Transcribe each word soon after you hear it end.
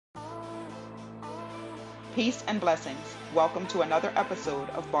Peace and blessings. Welcome to another episode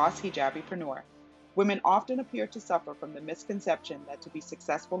of Boss Hijabipreneur. Women often appear to suffer from the misconception that to be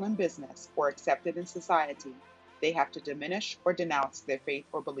successful in business or accepted in society, they have to diminish or denounce their faith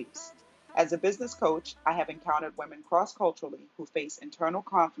or beliefs. As a business coach, I have encountered women cross culturally who face internal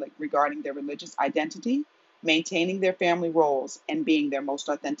conflict regarding their religious identity, maintaining their family roles, and being their most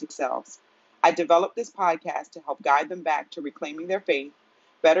authentic selves. I developed this podcast to help guide them back to reclaiming their faith,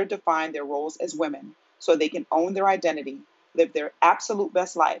 better define their roles as women so they can own their identity, live their absolute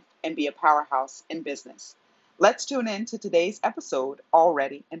best life, and be a powerhouse in business. Let's tune in to today's episode,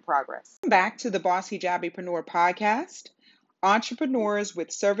 already in progress. Back to the Boss Hijabipreneur podcast. Entrepreneurs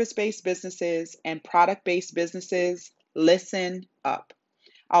with service based businesses and product based businesses, listen up.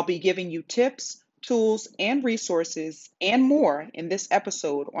 I'll be giving you tips, tools, and resources and more in this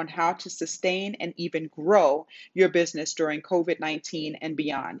episode on how to sustain and even grow your business during COVID 19 and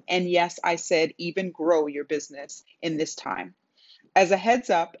beyond. And yes, I said even grow your business in this time. As a heads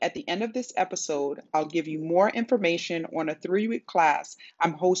up, at the end of this episode, I'll give you more information on a 3-week class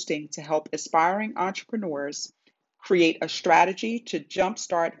I'm hosting to help aspiring entrepreneurs create a strategy to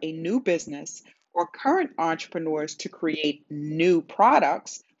jumpstart a new business or current entrepreneurs to create new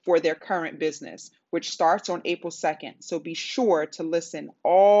products for their current business, which starts on April 2nd. So be sure to listen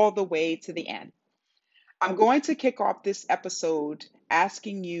all the way to the end. I'm going to kick off this episode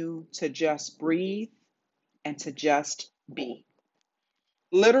asking you to just breathe and to just be.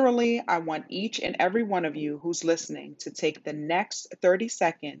 Literally, I want each and every one of you who's listening to take the next 30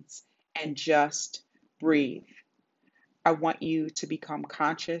 seconds and just breathe. I want you to become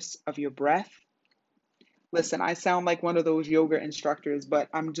conscious of your breath. Listen, I sound like one of those yoga instructors, but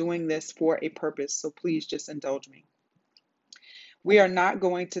I'm doing this for a purpose, so please just indulge me. We are not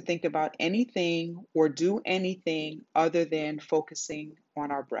going to think about anything or do anything other than focusing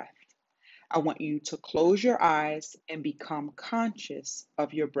on our breath. I want you to close your eyes and become conscious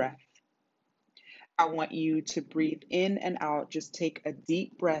of your breath. I want you to breathe in and out. Just take a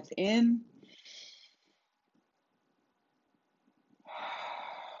deep breath in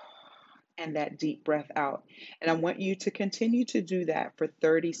and that deep breath out. And I want you to continue to do that for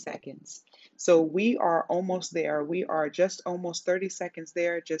 30 seconds. So we are almost there. We are just almost 30 seconds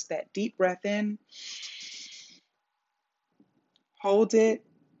there. Just that deep breath in, hold it,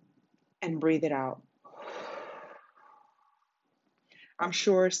 and breathe it out. I'm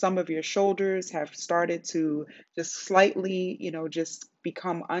sure some of your shoulders have started to just slightly, just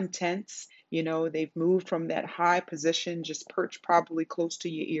become untense. They've moved from that high position, just perched probably close to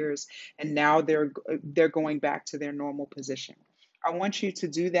your ears, and now they're going back to their normal position. I want you to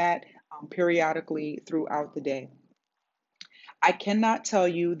do that periodically throughout the day. I cannot tell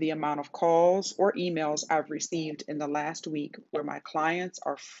you the amount of calls or emails I've received in the last week where my clients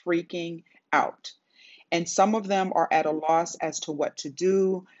are freaking out. And some of them are at a loss as to what to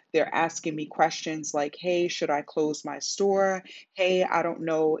do. They're asking me questions like, hey, should I close my store? Hey, I don't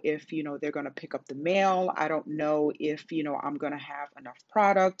know if, they're going to pick up the mail. I don't know if, I'm going to have enough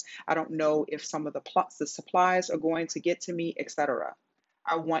product. I don't know if some of the supplies are going to get to me, etc.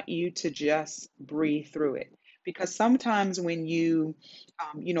 I want you to just breathe through it. Because sometimes when you,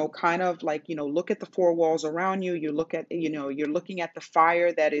 kind of like, look at the four walls around you, you look at, you're looking at the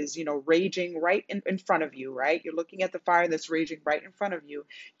fire that is, raging right in front of you, right? You're looking at the fire that's raging right in front of you.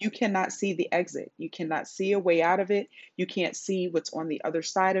 You cannot see the exit. You cannot see a way out of it. You can't see what's on the other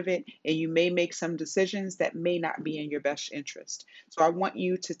side of it. And you may make some decisions that may not be in your best interest. So I want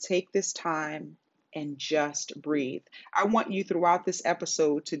you to take this time and just breathe. I want you throughout this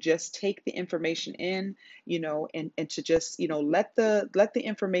episode to just take the information in, and to just, let the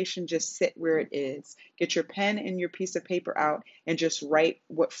information just sit where it is. Get your pen and your piece of paper out and just write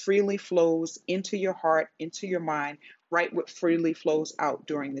what freely flows into your heart, into your mind. Write what freely flows out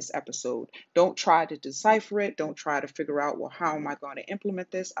during this episode. Don't try to decipher it. Don't try to figure out, well, how am I going to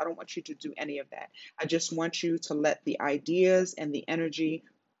implement this? I don't want you to do any of that. I just want you to let the ideas and the energy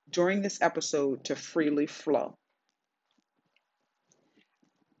during this episode to freely flow.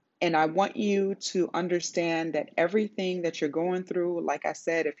 And I want you to understand that everything that you're going through, like I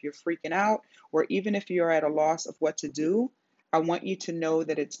said, if you're freaking out, or even if you're at a loss of what to do, I want you to know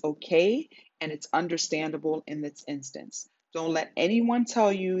that it's okay and it's understandable in this instance. Don't let anyone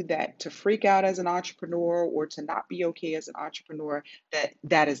tell you that to freak out as an entrepreneur or to not be okay as an entrepreneur, that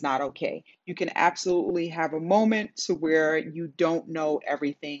that is not okay. You can absolutely have a moment to where you don't know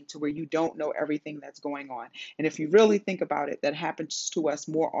everything, to where you don't know everything that's going on. And if you really think about it, that happens to us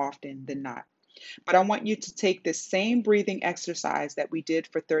more often than not. But I want you to take this same breathing exercise that we did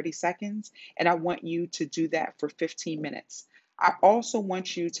for 30 seconds, and I want you to do that for 15 minutes. I also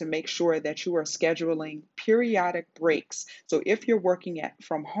want you to make sure that you are scheduling periodic breaks. So if you're working at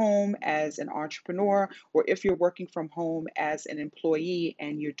from home as an entrepreneur, or if you're working from home as an employee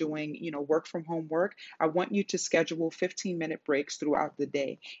and you're doing, work from home work, I want you to schedule 15-minute breaks throughout the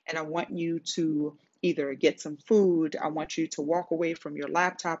day. And I want you to either get some food, I want you to walk away from your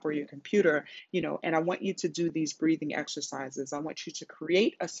laptop or your computer, and I want you to do these breathing exercises. I want you to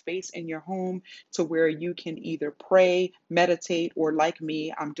create a space in your home to where you can either pray, meditate, or like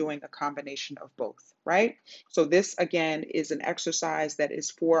me, I'm doing a combination of both, right? So this again is an exercise that is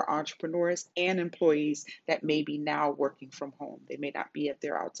for entrepreneurs and employees that may be now working from home. They may not be at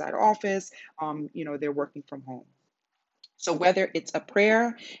their outside office, they're working from home. So, whether it's a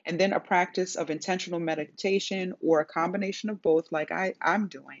prayer and then a practice of intentional meditation or a combination of both, like I'm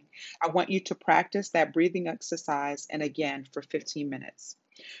doing, I want you to practice that breathing exercise and again for 15 minutes.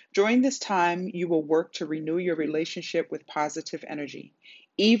 During this time, you will work to renew your relationship with positive energy.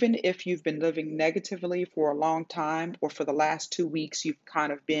 Even if you've been living negatively for a long time, or for the last 2 weeks, you've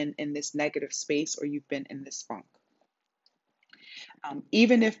kind of been in this negative space or you've been in this funk.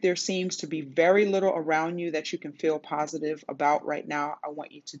 Even if there seems to be very little around you that you can feel positive about right now, I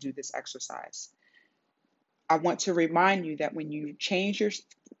want you to do this exercise. I want to remind you that when you change your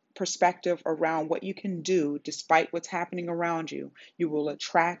perspective around what you can do despite what's happening around you, you will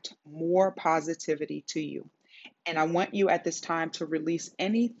attract more positivity to you. And I want you at this time to release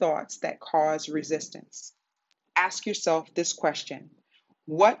any thoughts that cause resistance. Ask yourself this question: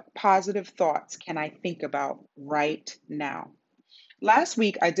 what positive thoughts can I think about right now? Last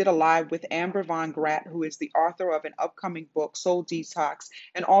week, I did a live with Amber Von Gratt, who is the author of an upcoming book, Soul Detox,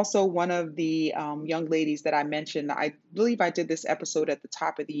 and also one of the young ladies that I mentioned. I believe I did this episode at the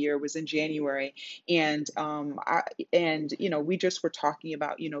top of the year. It was in January, and we just were talking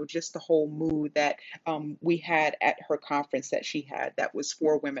about just the whole mood that we had at her conference that she had that was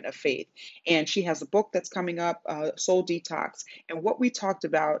for women of faith. And she has a book that's coming up, Soul Detox. And what we talked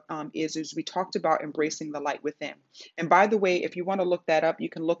about is we talked about embracing the light within. And by the way, if you want to look that up, you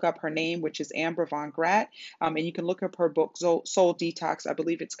can look up her name, which is Amber Von Gratt, and you can look up her book, Soul Detox. I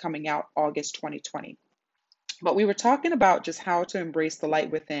believe it's coming out August 2020. But we were talking about just how to embrace the light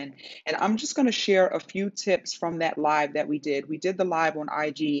within. And I'm just going to share a few tips from that live that we did. We did the live on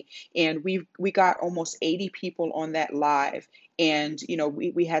IG, and we got almost 80 people on that live. And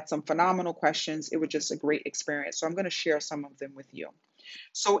we had some phenomenal questions. It was just a great experience. So I'm going to share some of them with you.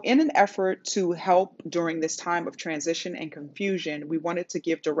 So, in an effort to help during this time of transition and confusion, we wanted to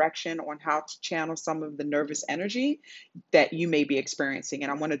give direction on how to channel some of the nervous energy that you may be experiencing.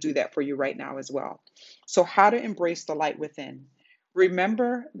 And I want to do that for you right now as well. So, how to embrace the light within.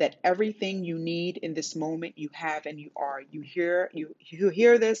 Remember that everything you need in this moment you have and you are. You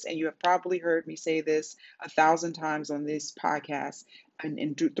hear this, and you have probably heard me say this 1,000 times on this podcast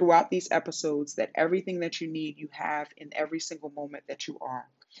and throughout these episodes, that everything that you need you have in every single moment that you are.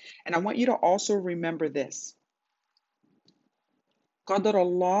 And I want you to also remember this: Qadar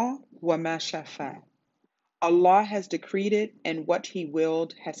Allah wa ma shafa. Allah has decreed it, and what He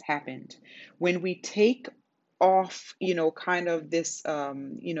willed has happened. When we take off, kind of this,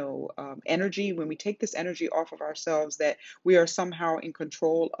 energy, when we take this energy off of ourselves, that we are somehow in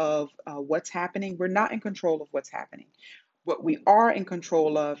control of what's happening, we're not in control of what's happening. What we are in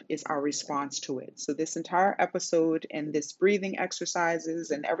control of is our response to it. So, this entire episode and this breathing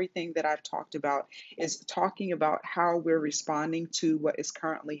exercises and everything that I've talked about is talking about how we're responding to what is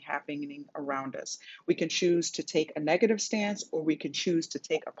currently happening around us. We can choose to take a negative stance, or we can choose to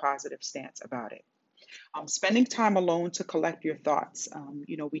take a positive stance about it. Spending time alone to collect your thoughts.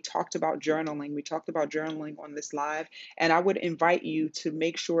 We talked about journaling. We talked about journaling on this live, and I would invite you to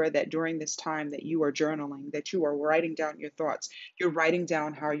make sure that during this time that you are journaling, that you are writing down your thoughts. You're writing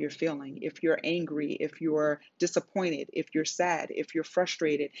down how you're feeling. If you're angry, if you're disappointed, if you're sad, if you're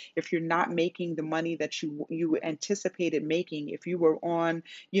frustrated, if you're not making the money that you anticipated making, if you were on,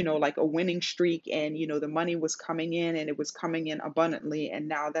 like a winning streak, and the money was coming in and it was coming in abundantly, and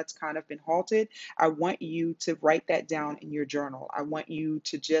now that's kind of been halted. I want you to write that down in your journal. I want you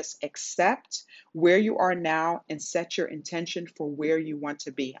to just accept where you are now and set your intention for where you want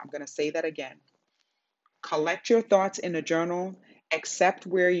to be. I'm going to say that again. Collect your thoughts in a journal, accept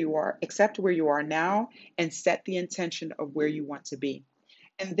where you are now, and set the intention of where you want to be.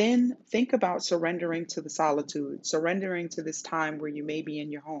 And then think about surrendering to the solitude, surrendering to this time where you may be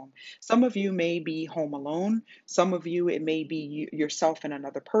in your home. Some of you may be home alone. Some of you, it may be yourself and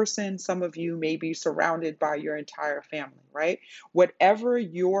another person. Some of you may be surrounded by your entire family, right? Whatever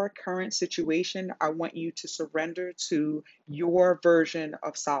your current situation, I want you to surrender to your version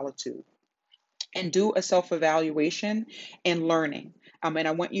of solitude. and do a self-evaluation and learning. And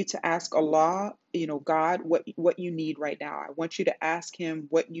I want you to ask Allah, God, what you need right now. I want you to ask him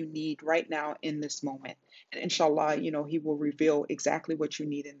what you need right now in this moment. And inshallah, he will reveal exactly what you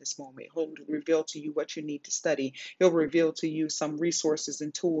need in this moment. He'll reveal to you what you need to study. He'll reveal to you some resources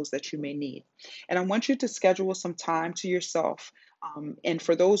and tools that you may need. And I want you to schedule some time to yourself. And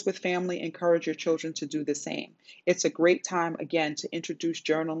for those with family, encourage your children to do the same. It's a great time, again, to introduce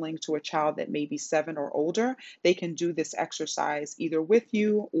journaling to a child that may be 7 or older. They can do this exercise either with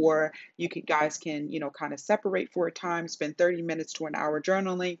you, or guys can, kind of separate for a time, spend 30 minutes to an hour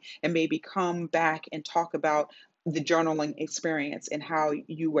journaling, and maybe come back and talk about the journaling experience and how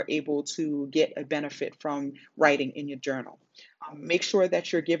you were able to get a benefit from writing in your journal. Make sure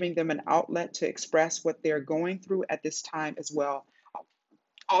that you're giving them an outlet to express what they're going through at this time as well.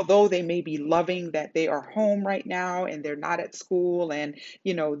 Although they may be loving that they are home right now and they're not at school, and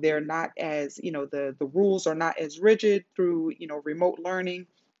they're not as, the rules are not as rigid through remote learning,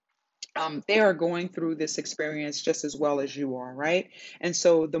 they are going through this experience just as well as you are, right? And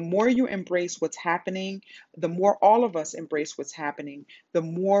so the more you embrace what's happening, the more all of us embrace what's happening, the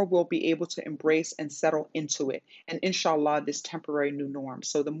more we'll be able to embrace and settle into it. And inshallah, this temporary new norm.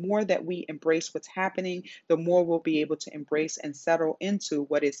 So the more that we embrace what's happening, the more we'll be able to embrace and settle into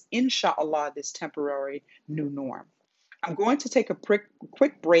what is inshallah this temporary new norm. I'm going to take a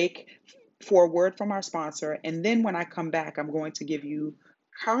quick break for a word from our sponsor. And then when I come back, I'm going to give you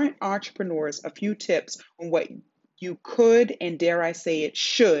current entrepreneurs a few tips on what you could, and dare I say it,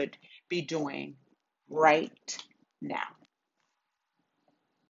 should be doing right now.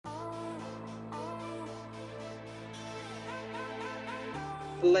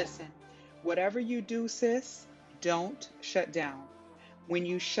 Listen, whatever you do, sis, don't shut down. When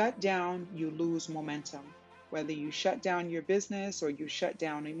you shut down, you lose momentum. Whether you shut down your business, or you shut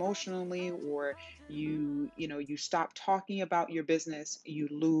down emotionally, or you stop talking about your business, you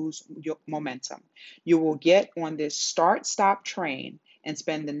lose your momentum. You will get on this start stop train and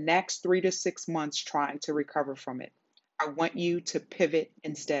spend the next 3 to 6 months trying to recover from it. I want you to pivot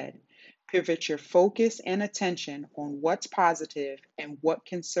instead. Pivot your focus and attention on what's positive and what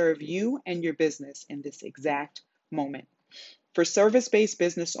can serve you and your business in this exact moment. For service-based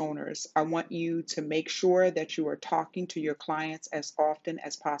business owners, I want you to make sure that you are talking to your clients as often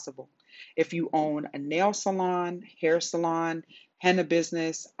as possible. If you own a nail salon, hair salon, henna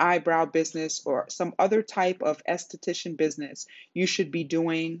business, eyebrow business, or some other type of esthetician business, you should be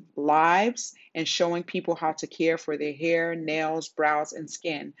doing lives and showing people how to care for their hair, nails, brows, and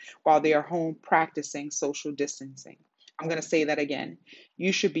skin while they are home practicing social distancing. I'm going to say that again.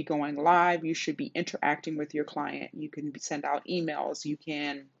 You should be going live. You should be interacting with your client. You can send out emails. You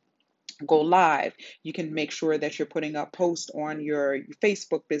can go live. You can make sure that you're putting up posts on your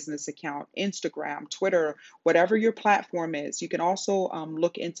Facebook business account, Instagram, Twitter, whatever your platform is. You can also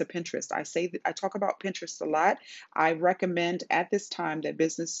look into Pinterest. I talk about Pinterest a lot. I recommend at this time that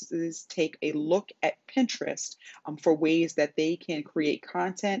businesses take a look at Pinterest for ways that they can create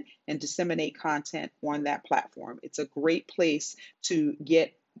content and disseminate content on that platform. It's a great place to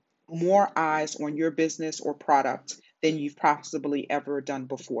get more eyes on your business or product than you've possibly ever done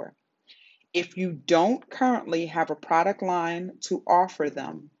before. If you don't currently have a product line to offer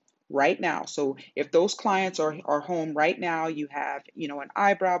them right now, so if those clients are home right now, you have, an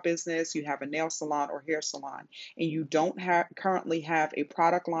eyebrow business, you have a nail salon or hair salon, and you don't currently have a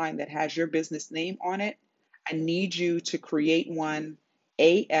product line that has your business name on it, I need you to create one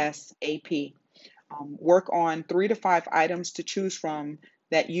ASAP. Work on 3 to 5 items to choose from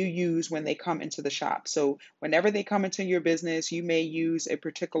that you use when they come into the shop. So whenever they come into your business, you may use a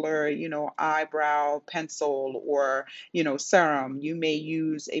particular, eyebrow pencil or, serum. You may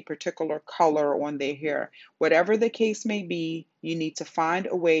use a particular color on their hair. Whatever the case may be, you need to find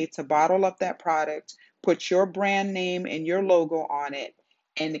a way to bottle up that product, put your brand name and your logo on it,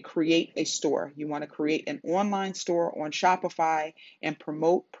 and create a store. You want to create an online store on Shopify and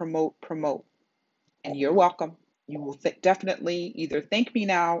promote, promote, promote. And you're welcome. You will definitely either thank me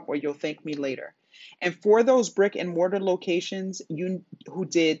now or you'll thank me later. And for those brick and mortar locations who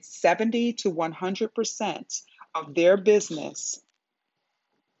did 70 to 100% of their business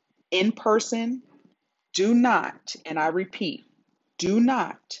in person, do not, and I repeat, do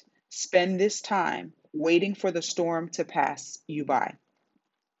not spend this time waiting for the storm to pass you by.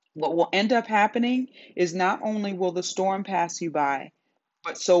 What will end up happening is not only will the storm pass you by,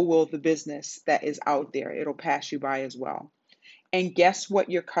 but so will the business that is out there. It'll pass you by as well. And guess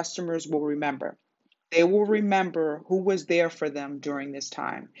what your customers will remember? They will remember who was there for them during this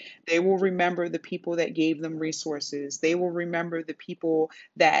time. They will remember the people that gave them resources. They will remember the people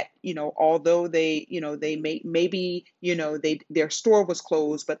that, although they, they maybe, their store was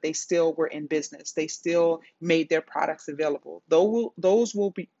closed, but they still were in business. They still made their products available. Those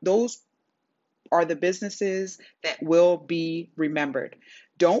are the businesses that will be remembered.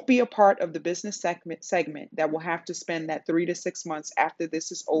 Don't be a part of the business segment that will have to spend that 3 to 6 months after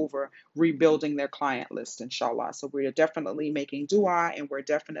this is over rebuilding their client list, inshallah. So we're definitely making dua, and we're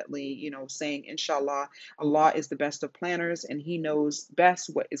definitely, saying inshallah. Allah is the best of planners and He knows best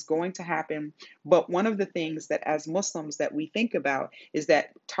what is going to happen. But one of the things that as Muslims that we think about is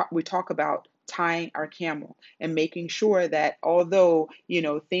that we talk about tying our camel and making sure that although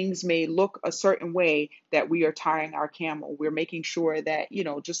things may look a certain way, that we are tying our camel. We're making sure that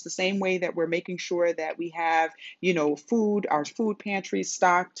just the same way that we're making sure that we have food, our food pantries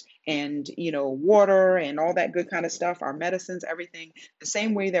stocked, and water and all that good kind of stuff, our medicines, everything, the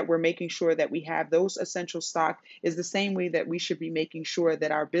same way that we're making sure that we have those essential stock is the same way that we should be making sure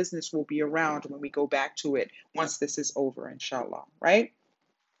that our business will be around when we go back to it once this is over, inshallah, right?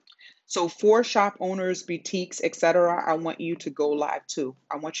 So for shop owners, boutiques, etc., I want you to go live too.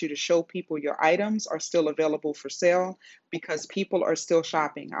 I want you to show people your items are still available for sale because people are still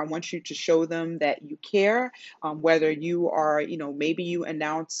shopping. I want you to show them that you care, whether you are, maybe you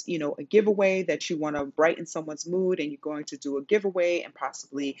announce, a giveaway that you want to brighten someone's mood and you're going to do a giveaway and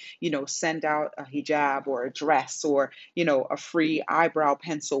possibly, send out a hijab or a dress or, a free eyebrow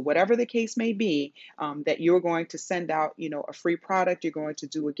pencil, whatever the case may be, that you're going to send out, a free product, you're going to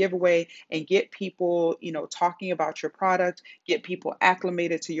do a giveaway and get people, talking about your product, get people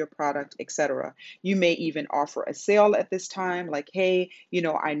acclimated to your product, etc. You may even offer a sale at this time, like, hey,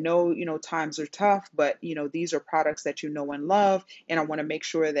 I know, times are tough, but, these are products that you know and love, and I want to make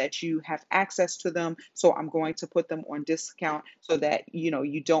sure that you have access to them. So I'm going to put them on discount so that,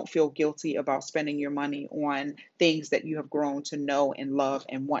 you don't feel guilty about spending your money on things that you have grown to know and love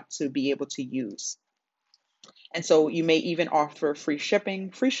and want to be able to use. And so you may even offer free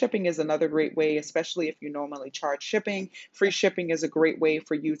shipping. Free shipping is another great way, especially if you normally charge shipping. Free shipping is a great way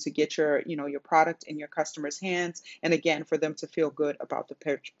for you to get your product in your customers' hands. And again, for them to feel good about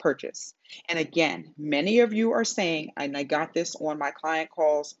the purchase. And again, many of you are saying, and I got this on my client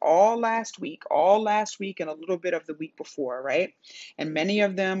calls all last week and a little bit of the week before, right? And many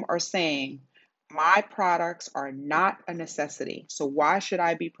of them are saying, my products are not a necessity. So why should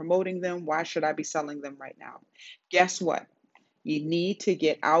I be promoting them? Why should I be selling them right now? Guess what? You need to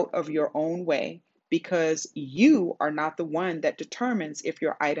get out of your own way because you are not the one that determines if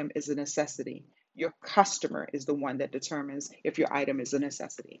your item is a necessity. Your customer is the one that determines if your item is a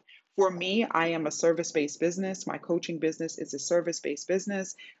necessity. For me, I am a service based business. My coaching business is a service based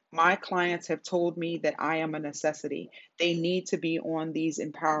business. My clients have told me that I am a necessity. They need to be on these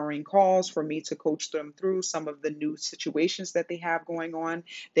empowering calls for me to coach them through some of the new situations that they have going on.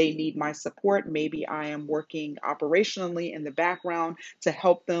 They need my support. Maybe I am working operationally in the background to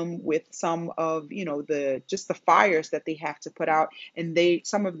help them with some of, the just the fires that they have to put out. And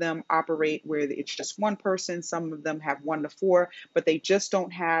some of them operate where it's just one person, some of them have 1 to 4, but they just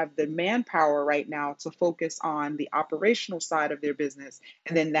don't have the manpower right now to focus on the operational side of their business.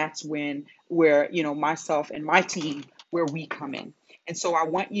 And then that's where myself and my team, where we come in. And so I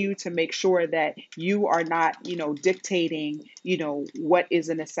want you to make sure that you are not, dictating, what is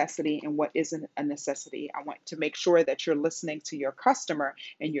a necessity and what isn't a necessity. I want to make sure that you're listening to your customer,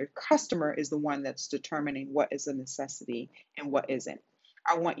 and your customer is the one that's determining what is a necessity and what isn't.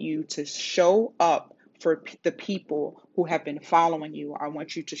 I want you to show up for the people who have been following you. I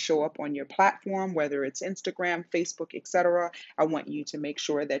want you to show up on your platform, whether it's Instagram, Facebook, etc. I want you to make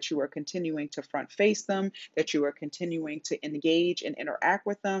sure that you are continuing to front face them, that you are continuing to engage and interact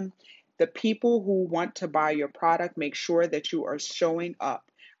with them. The people who want to buy your product, make sure that you are showing up.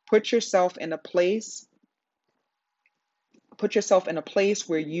 Put yourself in a place put yourself in a place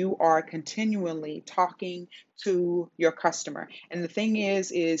where you are continually talking to your customer. And the thing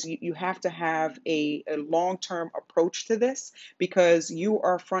is you have to have a long-term approach to this, because you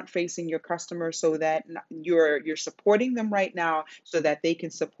are front facing your customer so that you're supporting them right now so that they can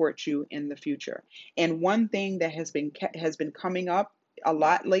support you in the future. And one thing that has been coming up a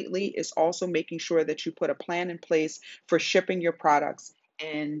lot lately is also making sure that you put a plan in place for shipping your products.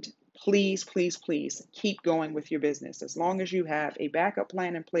 And please, please, please keep going with your business. As long as you have a backup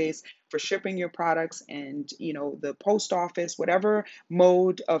plan in place for shipping your products, and the post office, whatever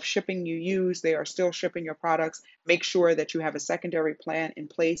mode of shipping you use, they are still shipping your products. Make sure that you have a secondary plan in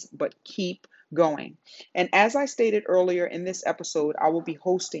place, but keep going. And as I stated earlier in this episode, I will be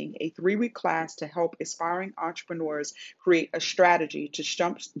hosting a 3-week class to help aspiring entrepreneurs create a strategy to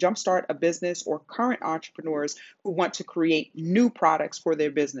jumpstart a business, or current entrepreneurs who want to create new products for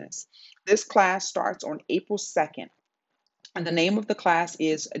their business. This class starts on April 2nd. And the name of the class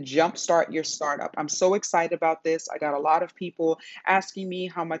is Jumpstart Your Startup. I'm so excited about this. I got a lot of people asking me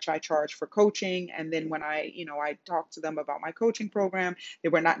how much I charge for coaching. And then when I talked to them about my coaching program, they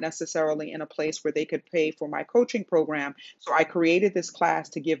were not necessarily in a place where they could pay for my coaching program. So I created this class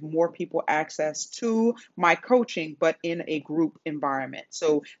to give more people access to my coaching, but in a group environment.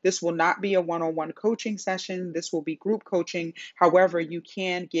 So this will not be a one-on-one coaching session. This will be group coaching. However, you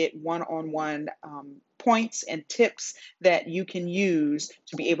can get one-on-one points and tips that you can use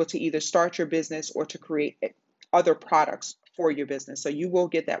to be able to either start your business or to create other products for your business. So you will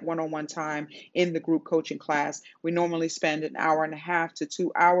get that one-on-one time in the group coaching class. We normally spend an hour and a half to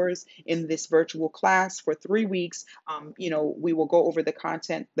 2 hours in this virtual class for 3 weeks. We will go over the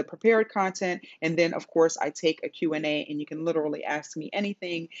content, the prepared content, and then of course I take a Q&A, and you can literally ask me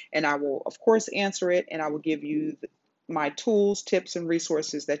anything, and I will of course answer it, and I will give you my tools, tips, and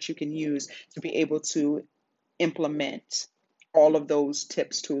resources that you can use to be able to implement all of those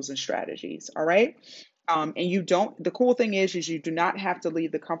tips, tools, and strategies. All right. The cool thing is you do not have to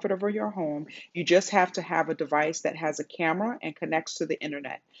leave the comfort of your home. You just have to have a device that has a camera and connects to the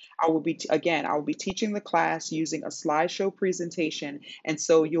internet. I will be teaching the class using a slideshow presentation. And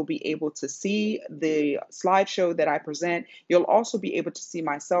so you'll be able to see the slideshow that I present. You'll also be able to see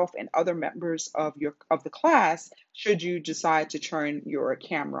myself and other members of the class should you decide to turn your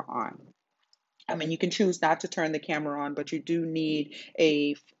camera on. I mean, you can choose not to turn the camera on, but you do need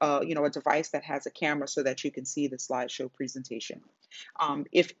a device that has a camera so that you can see the slideshow presentation.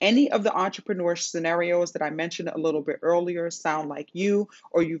 If any of the entrepreneur scenarios that I mentioned a little bit earlier sound like you,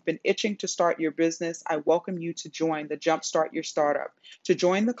 or you've been itching to start your business, I welcome you to join the Jumpstart Your Startup. To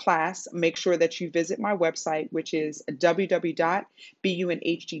join the class, make sure that you visit my website, which is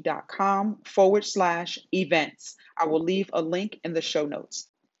www.bunhd.com/events. I will leave a link in the show notes.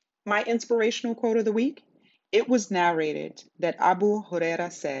 My inspirational quote of the week: it was narrated that Abu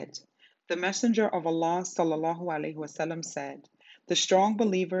Huraira said, the Messenger of Allah sallallahu alaihi wasallam said, the strong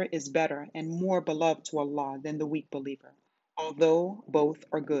believer is better and more beloved to Allah than the weak believer, although both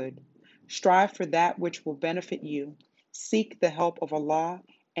are good. Strive for that which will benefit you. Seek the help of Allah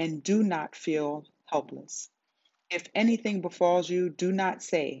and do not feel helpless. If anything befalls you, do not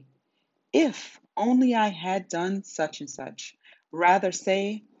say, if only I had done such and such. Rather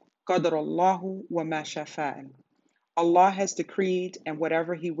say, Qadarallahu wa ma shafa'al. Allah has decreed, and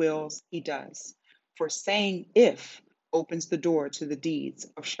whatever He wills, He does. For saying if opens the door to the deeds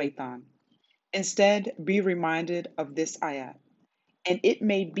of shaitan. Instead, be reminded of this ayat. And it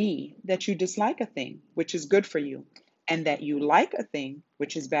may be that you dislike a thing which is good for you, and that you like a thing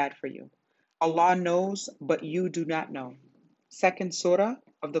which is bad for you. Allah knows, but you do not know. Second Surah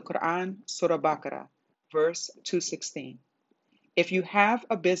of the Quran, Surah Baqarah, verse 216. If you have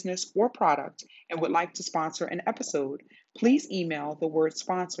a business or product and would like to sponsor an episode, please email the word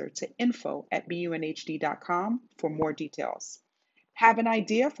sponsor to info@bunhd.com for more details. Have an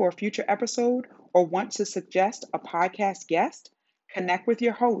idea for a future episode or want to suggest a podcast guest? Connect with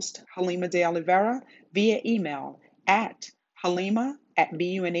your host, Halima de Oliveira, via email at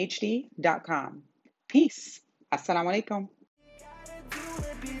halima@bunhd.com. Peace. Assalamu alaikum.